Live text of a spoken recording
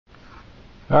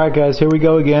Alright guys, here we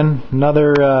go again.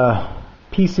 Another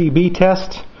PCB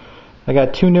test. I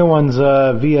got two new ones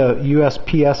via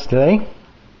USPS today.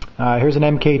 Here's an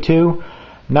MK2.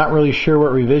 Not really sure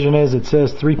what revision is. It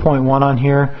says 3.1 on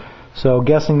here. So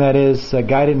guessing that is,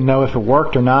 guy didn't know if it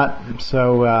worked or not.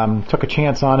 So took a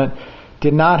chance on it.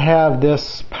 Did not have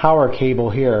this power cable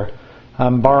here.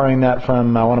 I'm borrowing that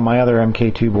from one of my other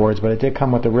MK2 boards, but it did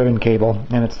come with the ribbon cable,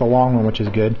 and it's the long one, which is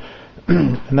good.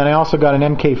 And then I also got an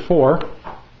MK4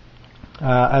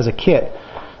 as a kit.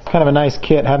 Kind of a nice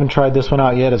kit. Haven't tried this one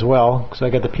out yet as well. So I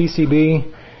got the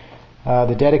PCB,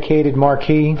 the dedicated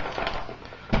marquee,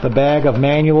 the bag of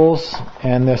manuals,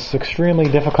 and this extremely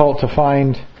difficult to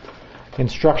find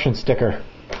instruction sticker.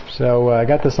 So I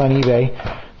got this on eBay.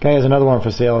 Guy has another one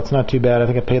for sale. It's not too bad. I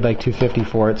think I paid like $2.50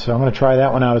 for it. So I'm going to try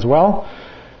that one out as well.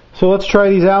 So let's try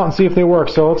these out and see if they work.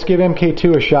 So let's give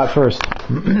MK2 a shot first.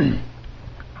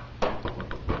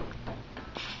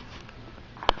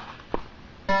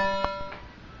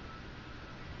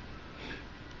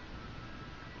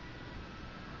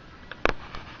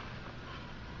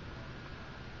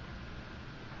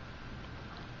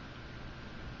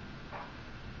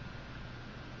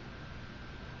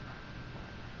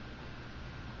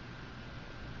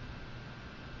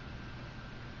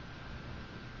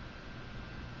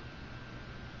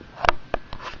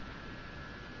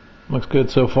 Looks good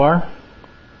so far.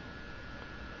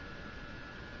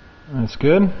 That's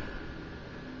good.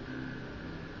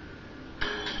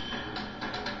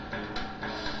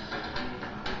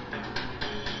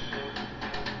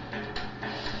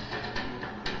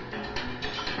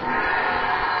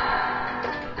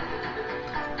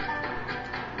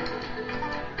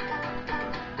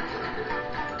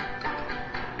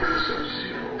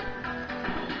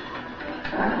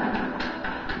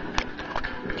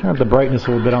 Turn up the brightness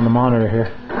a little bit on the monitor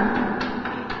here.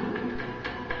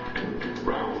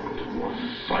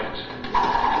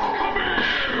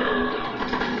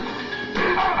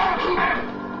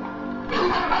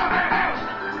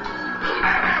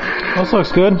 This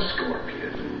looks good.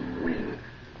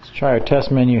 Let's try our test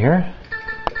menu here.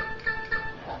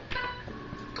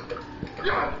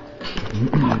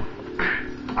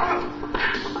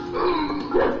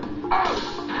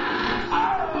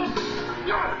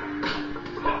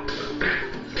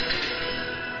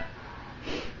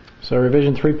 So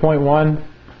revision 3.1,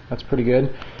 that's pretty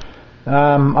good.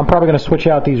 I'm probably going to switch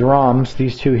out these ROMs,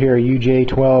 these two here,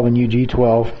 UJ12 and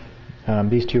UG12,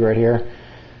 these two right here,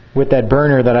 with that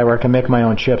burner that I can make my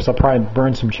own chips. I'll probably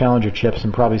burn some Challenger chips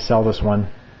and probably sell this one,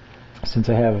 since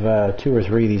I have 2 or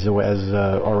 3 of these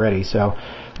already. So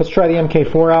let's try the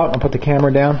MK4 out. I'll put the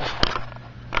camera down.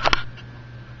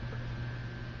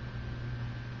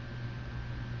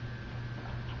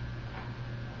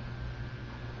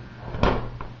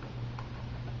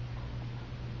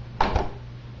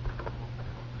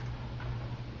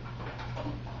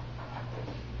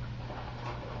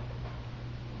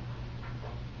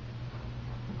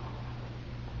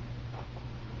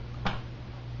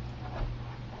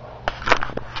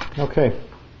 Okay,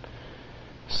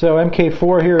 so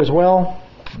MK4 here as well.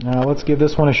 Let's give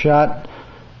this one a shot.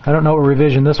 I don't know what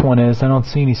revision this one is. I don't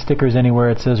see any stickers anywhere.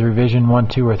 It says revision 1,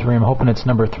 2, or 3. I'm hoping it's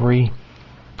number 3,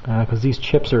 because these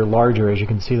chips are larger, as you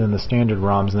can see, than the standard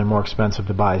ROMs, and they're more expensive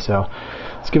to buy. So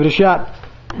let's give it a shot.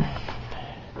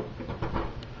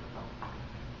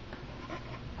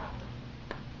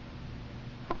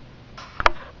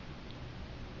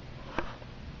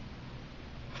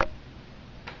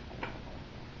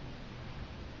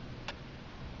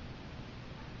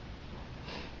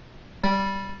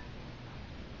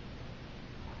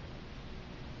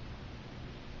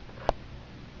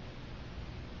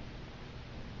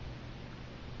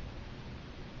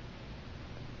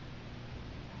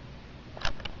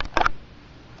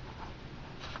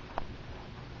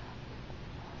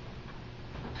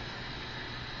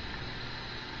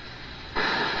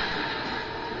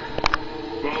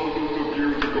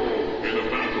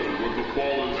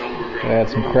 Add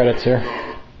some credits here.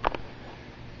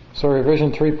 So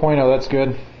revision 3.0, that's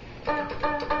good.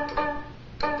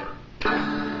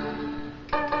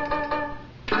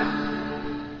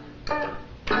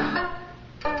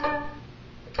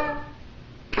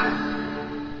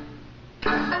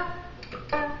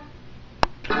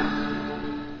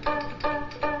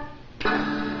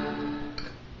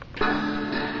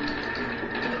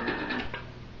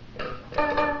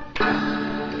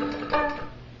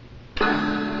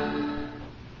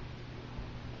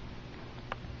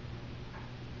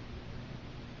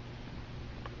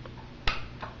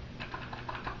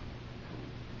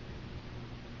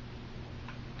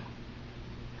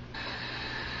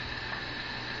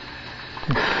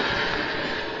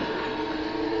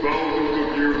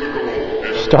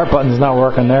 Start button's not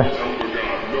working there.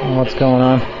 What's going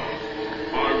on?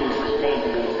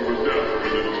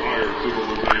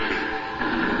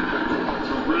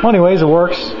 Well, anyways, it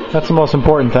works. That's the most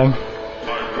important thing.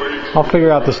 I'll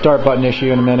figure out the start button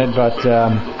issue in a minute, but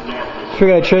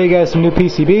figured I'd show you guys some new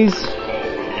PCBs.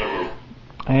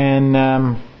 And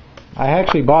I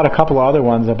actually bought a couple of other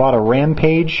ones. I bought a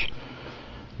Rampage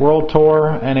World Tour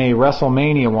and a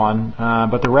WrestleMania one,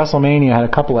 but the WrestleMania had a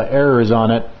couple of errors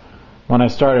on it when I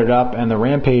started up, and the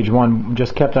Rampage one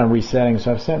just kept on resetting,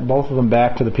 so I've sent both of them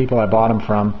back to the people I bought them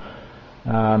from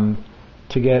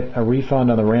to get a refund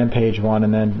on the Rampage one,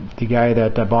 and then the guy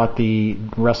that I bought the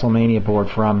WrestleMania board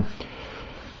from,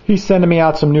 he's sending me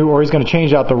out some new, or he's going to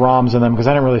change out the ROMs in them because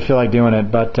I didn't really feel like doing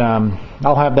it, but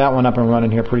I'll have that one up and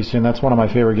running here pretty soon. That's one of my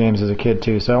favorite games as a kid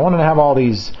too, so I wanted to have all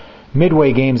these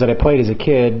Midway games that I played as a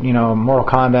kid, you know, Mortal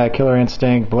Kombat, Killer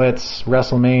Instinct, Blitz,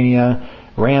 WrestleMania,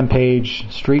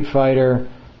 Rampage, Street Fighter,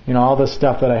 you know, all this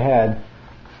stuff that I had.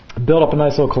 Build up a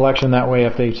nice little collection, that way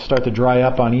if they start to dry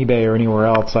up on eBay or anywhere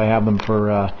else, I have them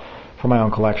for my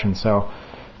own collection. So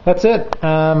that's it.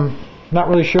 Not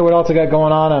really sure what else I got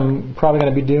going on. I'm probably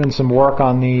going to be doing some work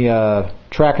on the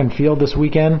track and field this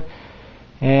weekend.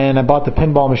 And I bought the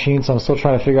pinball machine, so I'm still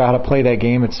trying to figure out how to play that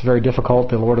game. It's very difficult,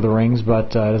 the Lord of the Rings,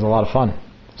 but it is a lot of fun.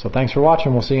 So thanks for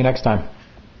watching. We'll see you next time.